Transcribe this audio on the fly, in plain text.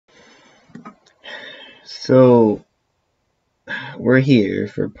So we're here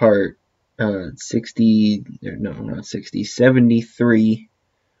for part 60, no, not 60,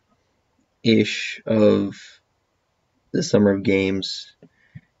 73-ish of the Summer of Games.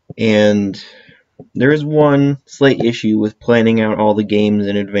 And there is one slight issue with planning out all the games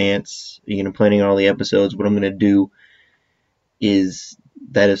in advance, planning all the episodes. What I'm going to do is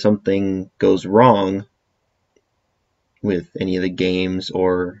that if something goes wrong with any of the games,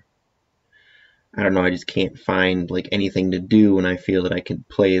 or I don't know, I just can't find like anything to do, and I feel that I could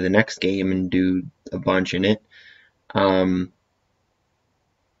play the next game and do a bunch in it. I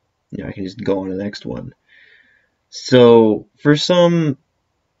can just go on to the next one. So for some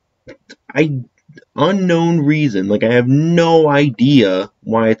unknown reason, like I have no idea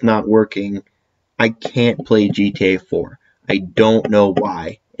why it's not working, I can't play GTA 4. I don't know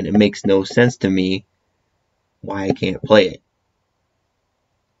why, and it makes no sense to me why I can't play it.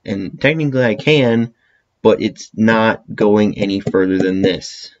 And technically I can, but it's not going any further than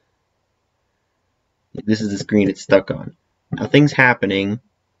this. This is the screen it's stuck on. Nothing's happening.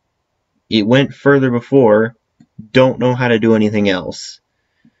 It went further before. Don't know how to do anything else.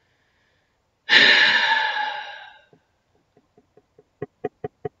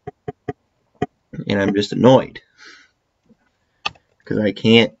 And I'm just annoyed. Because I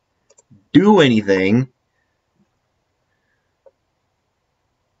can't do anything.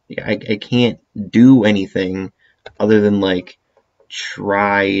 I can't do anything other than like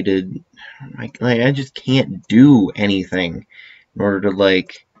try to I just can't do anything in order to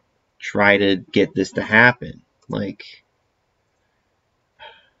like try to get this to happen. Like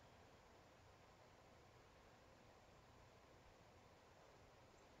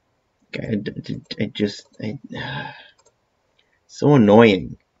so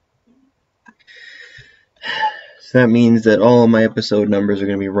annoying. So that means that all of my episode numbers are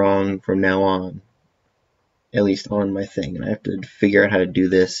going to be wrong from now on. At least on my thing. And I have to figure out how to do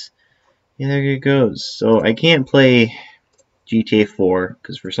this. Yeah, there it goes. So I can't play GTA 4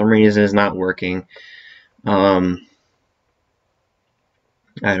 because for some reason it's not working. I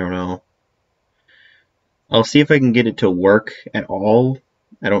don't know. I'll see if I can get it to work at all.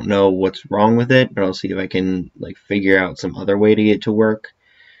 I don't know what's wrong with it, but I'll see if I can like figure out some other way to get it to work.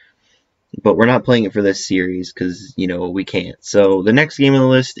 But we're not playing it for this series because, we can't. So the next game on the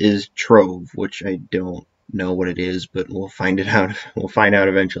list is Trove, which I don't know what it is, but we'll find it out. We'll find out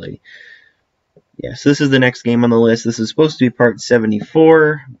eventually. Yeah, so this is the next game on the list. This is supposed to be part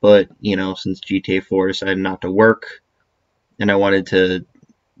 74, but, since GTA 4 decided not to work, and I wanted to,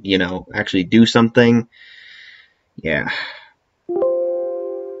 actually do something, yeah.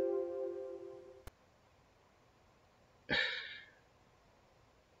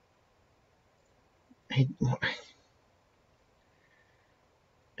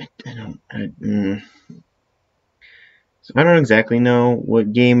 So I don't exactly know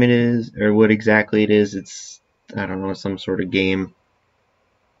what game it is, or what exactly it is. It's, I don't know, some sort of game.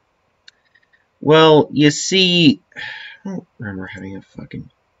 Well, you see, I don't remember having a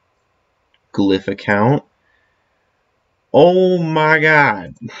fucking Glyph account. Oh my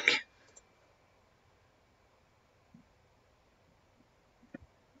god.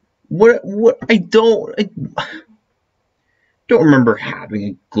 What, I don't remember having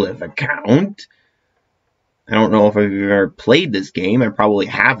a Glyph account. I don't know if I've ever played this game. I probably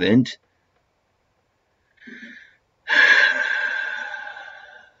haven't.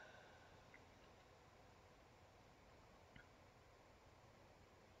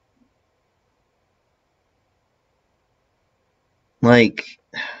 Like,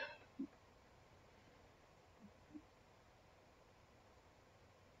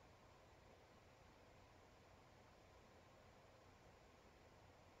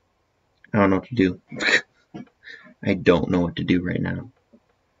 I don't know what to do. I don't know what to do right now.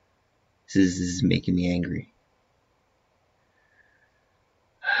 This is making me angry.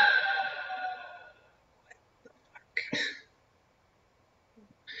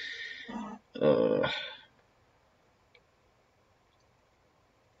 Well,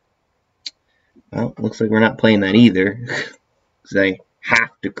 looks like we're not playing that either. Because I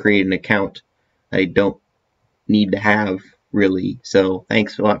have to create an account I don't need to have, really. So,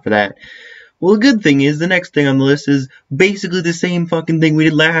 thanks a lot for that. Well, the good thing is, the next thing on the list is basically the same fucking thing we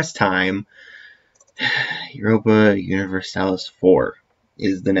did last time. Europa Universalis 4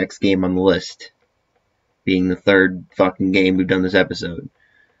 is the next game on the list. Being the third fucking game we've done this episode.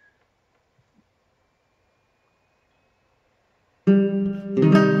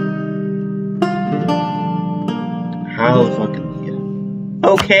 How the fucking yeah.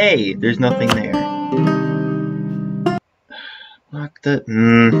 Okay, there's nothing there. What the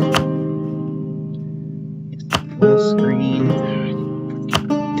full screen. I have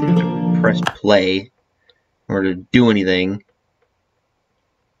to press play in order to do anything.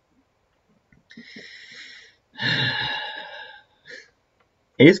 I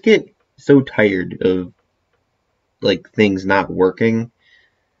just get so tired of like things not working.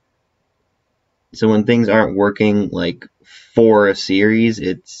 So when things aren't working like for a series,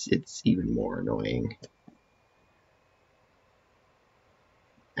 it's even more annoying.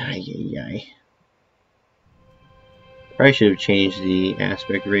 Ay. Probably should have changed the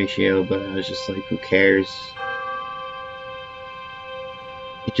aspect ratio, but I was just like, who cares?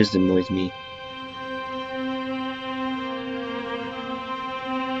 It just annoys me.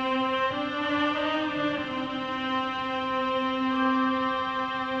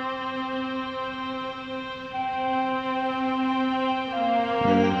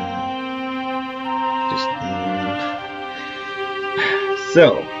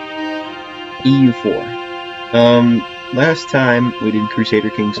 So, EU4. Last time we did Crusader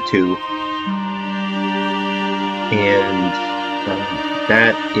Kings 2, and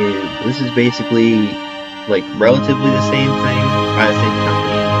this is basically like relatively the same thing by the same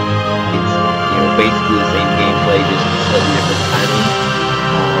company. It's basically the same gameplay, just slightly different timing.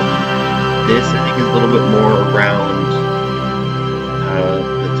 This I think is a little bit more around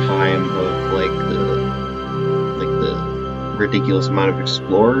the time of like the ridiculous amount of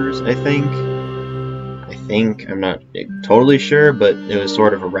explorers. I think I'm not totally sure, but it was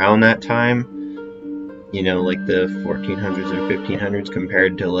sort of around that time. Like the 1400s or 1500s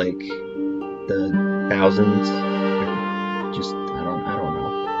compared to like the thousands. Just I don't know.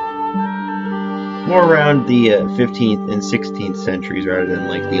 More around the 15th and 16th centuries rather than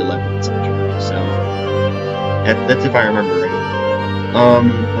like the 11th century. So that's if I remember right.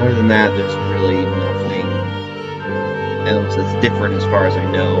 Other than that, there's really nothing else that's different as far as I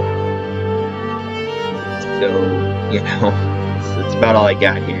know. So, it's about all I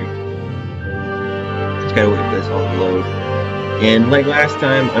got here. Just gotta wait for this all to load. And like last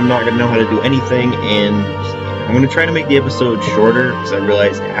time, I'm not gonna know how to do anything, and I'm gonna try to make the episode shorter, because I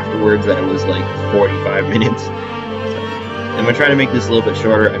realized afterwards that it was like 45 minutes. So, I'm gonna try to make this a little bit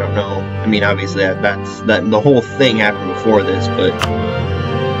shorter. I don't know. I mean, obviously, the whole thing happened before this, but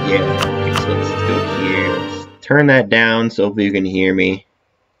yeah. Okay, so let's go here. Let's turn that down so hopefully you can hear me.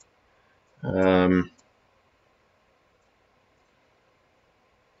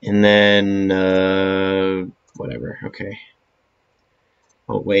 And then, whatever, okay.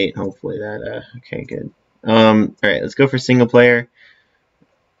 Oh, wait, hopefully that, okay, good. Alright, let's go for single player.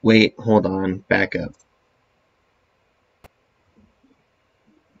 Wait, hold on, back up.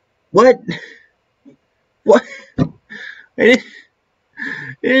 What? What? I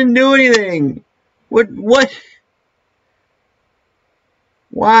didn't do anything! What?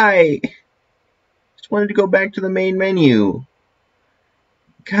 Why? Just wanted to go back to the main menu.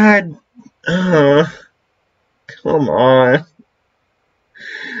 God, come on.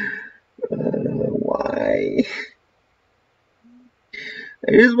 Why?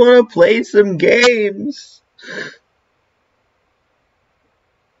 I just want to play some games.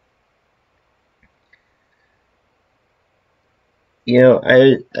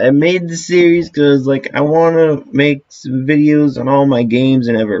 I made the series because like I want to make some videos on all my games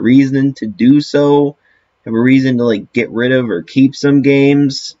and have a reason to do so. Have a reason to like get rid of or keep some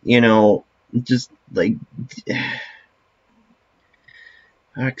games. Just like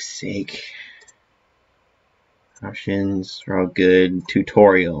fuck's sake. Options are all good.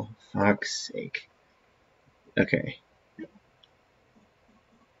 Tutorial. Fuck's sake. Okay.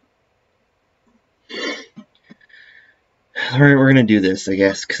 Alright, we're gonna do this, I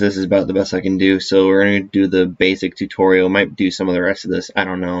guess, because this is about the best I can do. So we're gonna do the basic tutorial. Might do some of the rest of this. I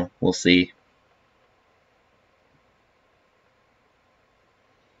don't know. We'll see.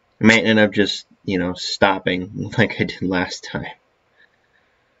 I might end up just, stopping like I did last time.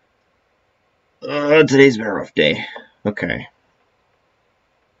 Today's been a rough day. Okay.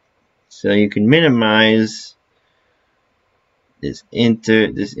 So you can minimize this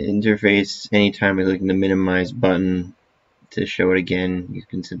interface anytime by clicking the minimize button. To show it again, you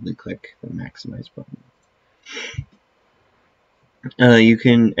can simply click the maximize button. You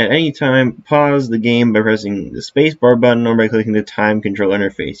can at any time pause the game by pressing the spacebar button or by clicking the time control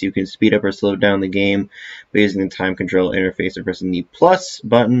interface. You can speed up or slow down the game by using the time control interface or pressing the plus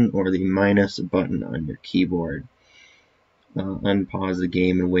button or the minus button on your keyboard. Unpause the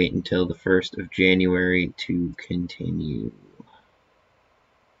game and wait until the 1st of January to continue.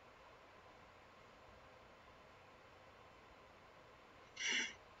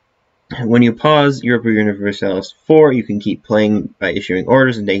 When you pause Europa Universalis 4, you can keep playing by issuing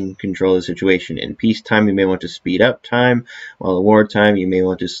orders and taking control of the situation. In peacetime, you may want to speed up time, while in wartime, you may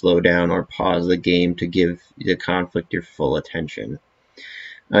want to slow down or pause the game to give the conflict your full attention.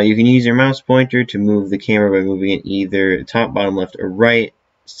 You can use your mouse pointer to move the camera by moving it either top, bottom, left, or right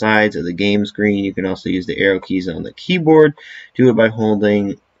sides of the game screen. You can also use the arrow keys on the keyboard. Do it by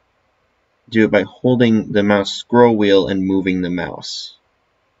holding the mouse scroll wheel and moving the mouse.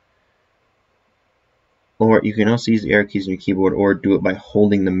 Or you can also use the arrow keys on your keyboard, or do it by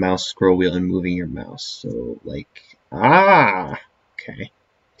holding the mouse scroll wheel and moving your mouse. So, like, okay.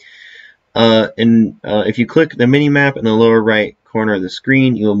 If you click the mini map in the lower right corner of the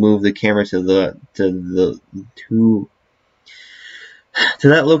screen, you will move the camera to that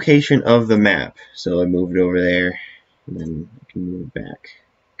location of the map. So I moved it over there, and then I can move it back.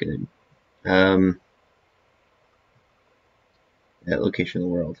 Good. That location of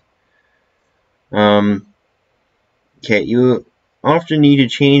the world. Okay, you often need to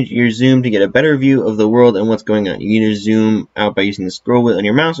change your zoom to get a better view of the world and what's going on. You need to zoom out by using the scroll wheel on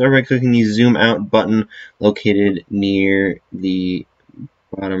your mouse or by clicking the zoom out button located near the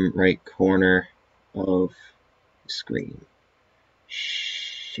bottom right corner of the screen.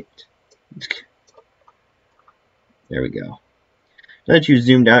 Shit. There we go. Now that you've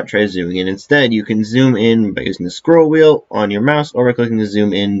zoomed out, try zooming in. Instead, you can zoom in by using the scroll wheel on your mouse or by clicking the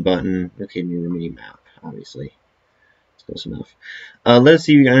zoom in button located near the mini map, obviously. Close enough. Let's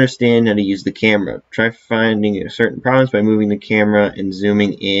see if you can understand how to use the camera. Try finding a certain province by moving the camera and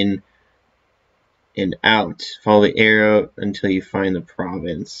zooming in and out. Follow the arrow until you find the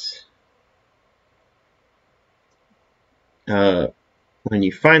province. When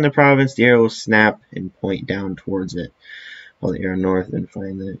you find the province, the arrow will snap and point down towards it. Follow the arrow north and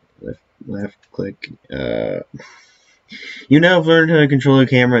find the left click. You now have learned how to control the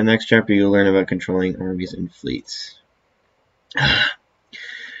camera. In the next chapter, you'll learn about controlling armies and fleets.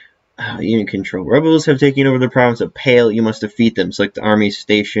 Unit control. Rebels have taken over the province of Pale. You must defeat them. Select the army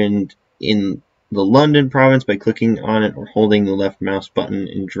stationed in the London province by clicking on it or holding the left mouse button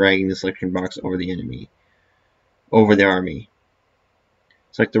and dragging the selection box over the army.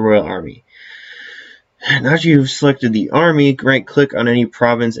 Select the Royal Army. Now that you've selected the army, right-click on any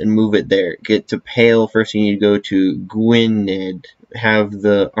province and move it there. Get to Pale. First, you need to go to Gwynedd. Have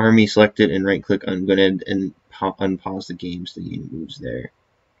the army selected and right-click on Gwynedd and unpause the game so the game moves there.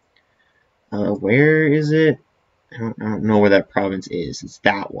 Where is it? I don't know where that province is. It's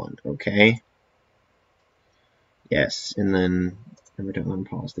that one, okay? Yes, and then remember to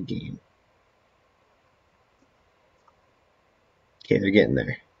unpause the game. Okay, they're getting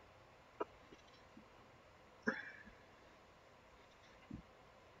there.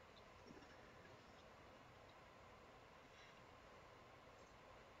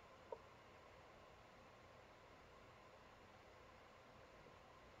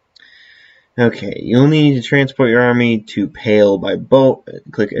 Okay, you'll need to transport your army to Pale by boat.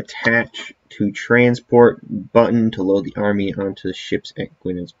 Click Attach to Transport button to load the army onto the ships at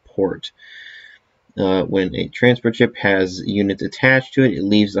Gwynedd's port. When a transport ship has units attached to it, it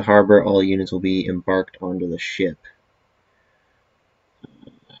leaves the harbor. All units will be embarked onto the ship.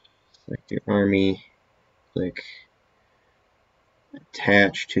 Select your army. Click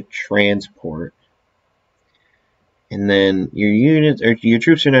Attach to Transport. And then your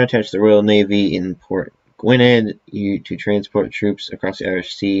troops are now attached to the Royal Navy in Port Gwynedd. To transport troops across the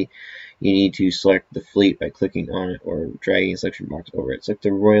Irish Sea, you need to select the fleet by clicking on it or dragging a selection box over it. Select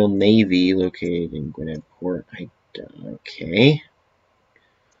the Royal Navy located in Gwynedd Port. Okay.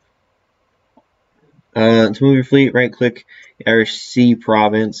 To move your fleet, right-click the Irish Sea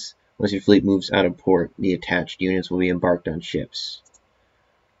province. Once your fleet moves out of port, the attached units will be embarked on ships.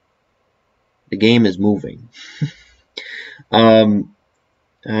 The game is moving.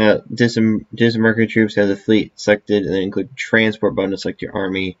 Disembarking troops have the fleet selected, and then click Transport button to select your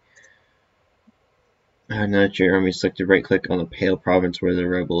army. Now that your army is selected, right-click on the Pale province where the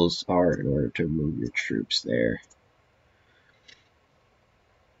rebels are in order to move your troops there.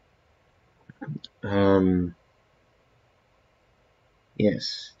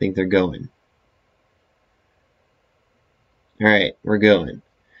 Yes, I think they're going. Alright, we're going.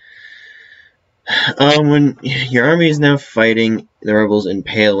 When your army is now fighting the rebels in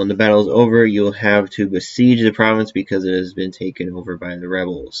Pale, when the battle is over, you'll have to besiege the province because it has been taken over by the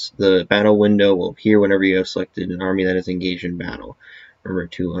rebels. The battle window will appear whenever you have selected an army that is engaged in battle. Remember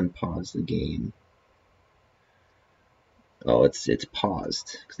to unpause the game. Oh, it's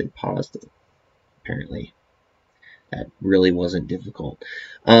paused because they paused it, apparently. That really wasn't difficult.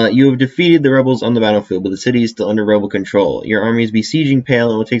 You have defeated the rebels on the battlefield, but the city is still under rebel control. Your army is besieging Pale,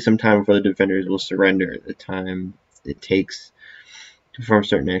 and it will take some time before the defenders will surrender. The time it takes to perform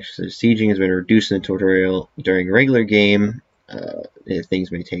certain actions. Sieging has been reduced in the tutorial during a regular game.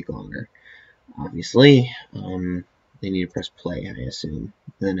 Things may take longer. Obviously, they need to press play, I assume.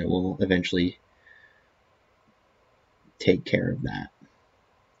 Then it will eventually take care of that.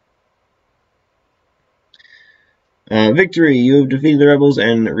 Victory! You have defeated the rebels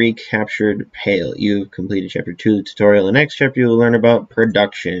and recaptured Pale. You have completed Chapter 2 of the tutorial. In the next chapter, you will learn about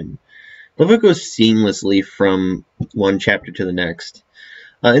production. Love it goes seamlessly from one chapter to the next.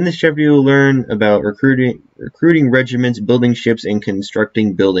 In this chapter, you will learn about recruiting regiments, building ships, and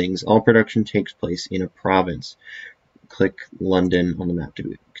constructing buildings. All production takes place in a province. Click London on the map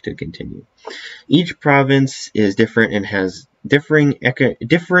to continue. Each province is different and has different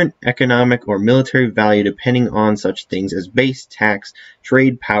economic or military value depending on such things as base tax,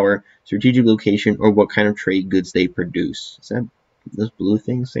 trade power, strategic location, or what kind of trade goods they produce. Is that those blue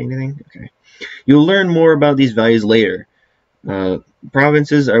things say anything? Okay. You'll learn more about these values later.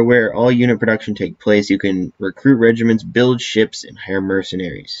 Provinces are where all unit production take place. You can recruit regiments, build ships, and hire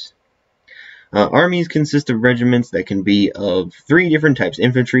mercenaries. Armies consist of regiments that can be of 3 different types: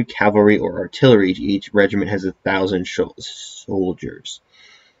 infantry, cavalry, or artillery. Each regiment has 1,000 soldiers.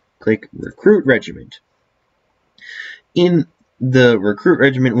 Click Recruit Regiment. In the Recruit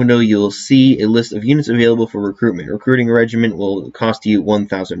Regiment window, you'll see a list of units available for recruitment. Recruiting a regiment will cost you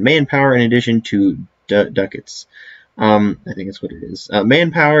 1,000 manpower in addition to ducats. I think that's what it is.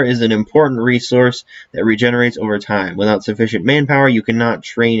 Manpower is an important resource that regenerates over time. Without sufficient manpower, you cannot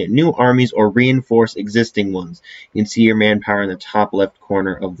train new armies or reinforce existing ones. You can see your manpower in the top left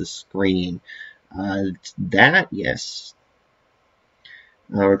corner of the screen. Yes.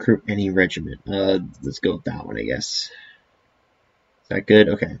 Recruit any regiment. Let's go with that one, I guess. Is that good?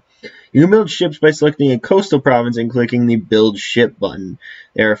 Okay. You can build ships by selecting a coastal province and clicking the Build Ship button.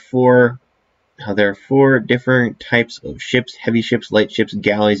 There are four different types of ships: heavy ships, light ships,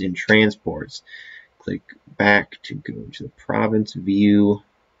 galleys, and transports. Click back to go to the province view.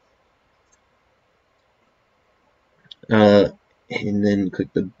 And then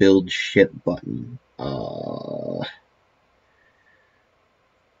click the Build Ship button. Where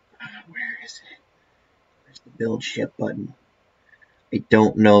is it? Where's the Build Ship button? I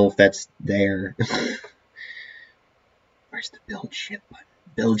don't know if that's there. Where's the Build Ship button?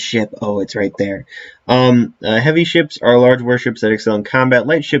 Build ship. Oh, it's right there. Heavy ships are large warships that excel in combat.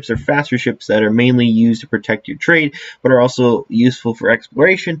 Light ships are faster ships that are mainly used to protect your trade, but are also useful for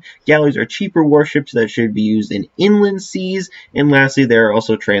exploration. Galleys are cheaper warships that should be used in inland seas. And lastly, there are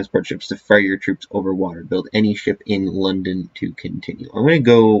also transport ships to ferry your troops over water. Build any ship in London to continue. I'm going to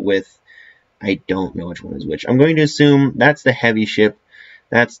go with, I don't know which one is which. I'm going to assume that's the heavy ship.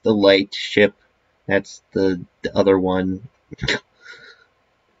 That's the light ship. That's the other one.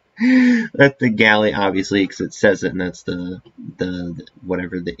 That's the galley, obviously, because it says it, and that's the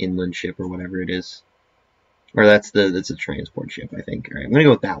whatever, the inland ship or whatever it is, or that's a transport ship, I think. All right, I'm gonna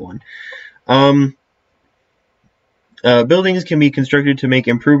go with that one. Buildings can be constructed to make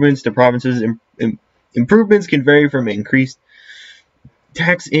improvements to provinces. Improvements can vary from increased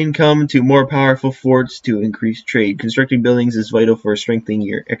tax income to more powerful forts to increase trade. Constructing buildings is vital for strengthening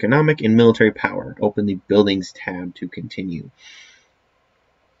your economic and military power. Open the Buildings tab to continue.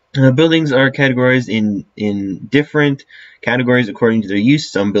 Buildings are categorized in different categories according to their use.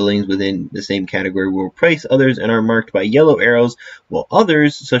 Some buildings within the same category will replace others and are marked by yellow arrows, while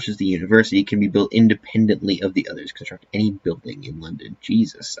others, such as the university, can be built independently of the others. Construct any building in London.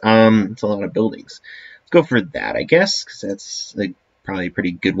 Jesus. It's a lot of buildings. Let's go for that, I guess, because that's probably a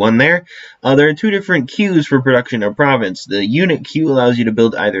pretty good one there. There are 2 different queues for production of province. The unit queue allows you to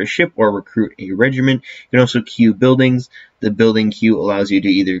build either a ship or recruit a regiment. You can also queue buildings. The building queue allows you to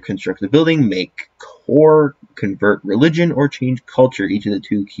either construct the building, make core, convert religion, or change culture. Each of the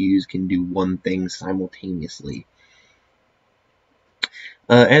 2 queues can do one thing simultaneously.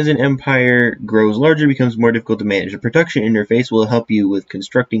 As an empire grows larger, it becomes more difficult to manage. The production interface will help you with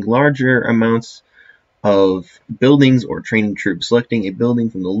constructing larger amounts of buildings or training troops. Selecting a building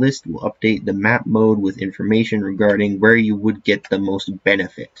from the list will update the map mode with information regarding where you would get the most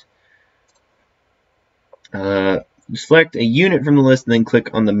benefit. Select a unit from the list and then click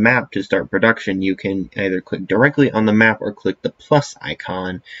on the map to start production. You can either click directly on the map or click the plus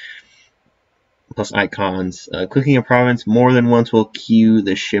icons. Clicking a province more than once will queue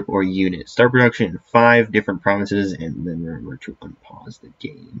the ship or unit. Start production in 5 different provinces and then remember to unpause the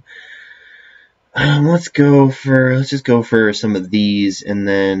game. Let's just go for some of these, and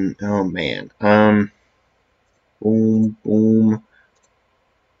then, oh man, Boom, boom.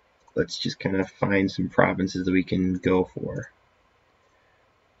 Let's just kind of find some provinces that we can go for.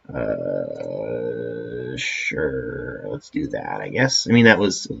 Sure, let's do that, I guess. I mean, that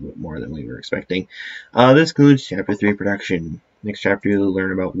was a little bit more than we were expecting. This concludes Chapter 3 production. Next chapter, you'll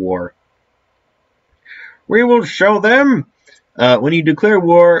learn about war. We will show them! When you declare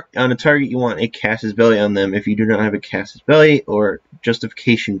war on a target, you want a casus belli on them. If you do not have a casus belli or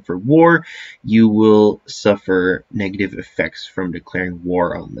justification for war, you will suffer negative effects from declaring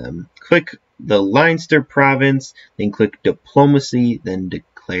war on them. Click the Leinster province, then click diplomacy, then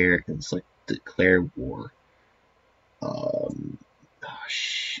declare and select declare war.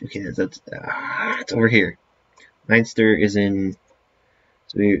 Okay, that's it's over here. Leinster is in,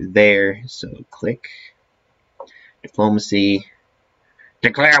 so we're there. So click diplomacy,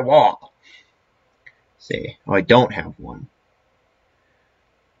 declare war. Say, oh, I don't have one.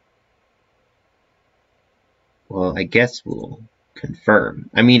 Well, I guess we'll confirm.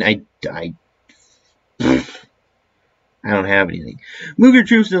 I mean, I don't have anything. Move your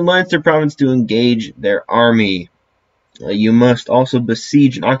troops to the Leinster province to engage their army. You must also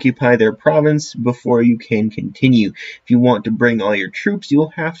besiege and occupy their province before you can continue. If you want to bring all your troops, you will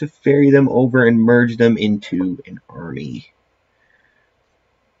have to ferry them over and merge them into an army.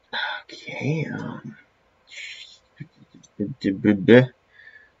 Okay,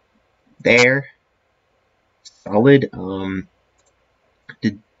 there. Solid.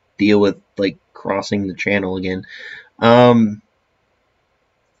 To deal with, like, crossing the channel again.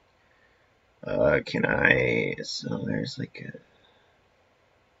 Can I, so there's like a,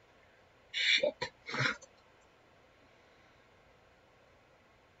 shit.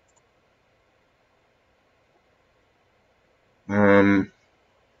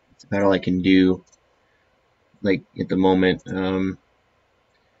 That's about all I can do, like, at the moment.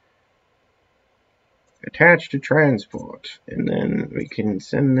 Attach to transport, and then we can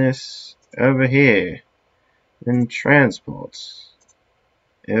send this over here, and transport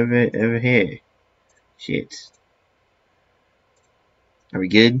over here. Shit. Are we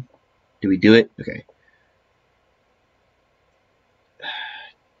good? Do we do it? Okay. I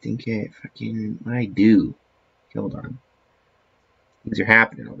think I fucking, what I do? Hold on. Things are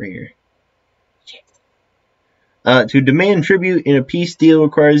happening over here. Shit. To demand tribute in a peace deal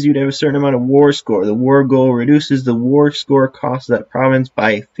requires you to have a certain amount of war score. The war goal reduces the war score cost of that province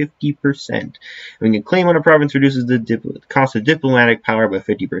by 50%. When you claim on a province, reduces the cost of diplomatic power by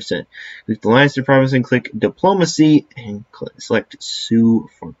 50%. Click the Leinster province and click diplomacy and select sue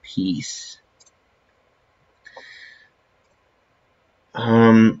for peace.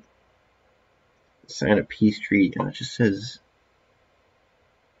 Sign a peace treaty. It just says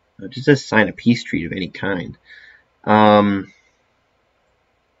sign a peace treaty of any kind.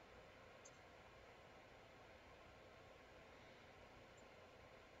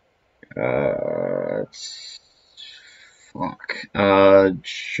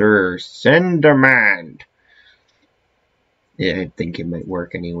 Sure. Send demand. Yeah, I think it might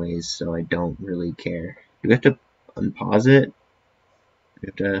work anyways, so I don't really care. Do we have to unpause it? Do we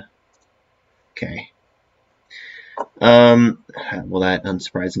have to? Okay. Well, that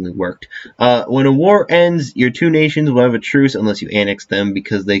unsurprisingly worked. When a war ends, your two nations will have a truce unless you annex them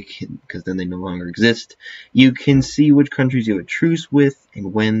because then they no longer exist. You can see which countries you have a truce with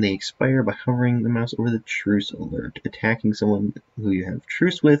and when they expire by hovering the mouse over the truce alert. Attacking someone who you have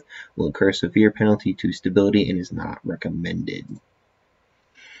truce with will incur a severe penalty to stability and is not recommended.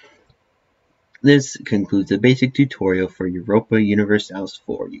 This concludes the basic tutorial for Europa Universalis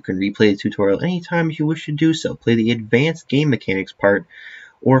 4. You can replay the tutorial anytime if you wish to do so. Play the advanced game mechanics part,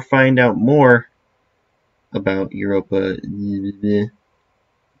 or find out more about Europa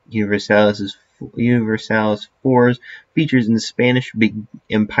Universalis 4's features in the Spanish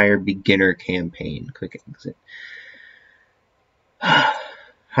Empire Beginner campaign. Click exit.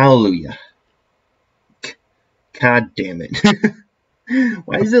 Hallelujah. God damn it.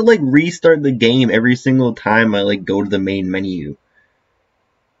 Why does it, like, restart the game every single time I, like, go to the main menu?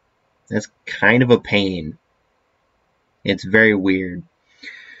 That's kind of a pain. It's very weird.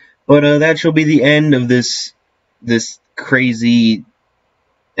 But that shall be the end of this crazy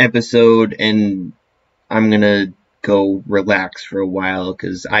episode, and I'm gonna go relax for a while,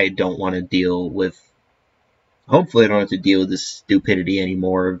 because I don't want to deal with... Hopefully I don't have to deal with this stupidity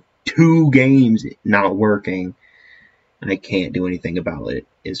anymore. 2 games not working. I can't do anything about it,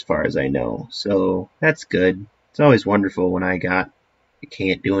 as far as I know. So, that's good. It's always wonderful when I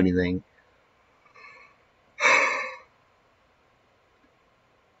can't do anything.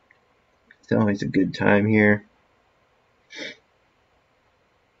 It's always a good time here.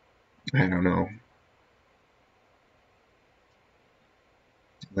 I don't know.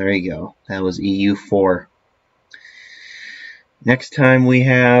 There you go. That was EU4. Next time we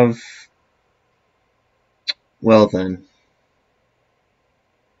have... Well then.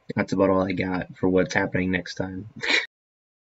 That's about all I got for what's happening next time.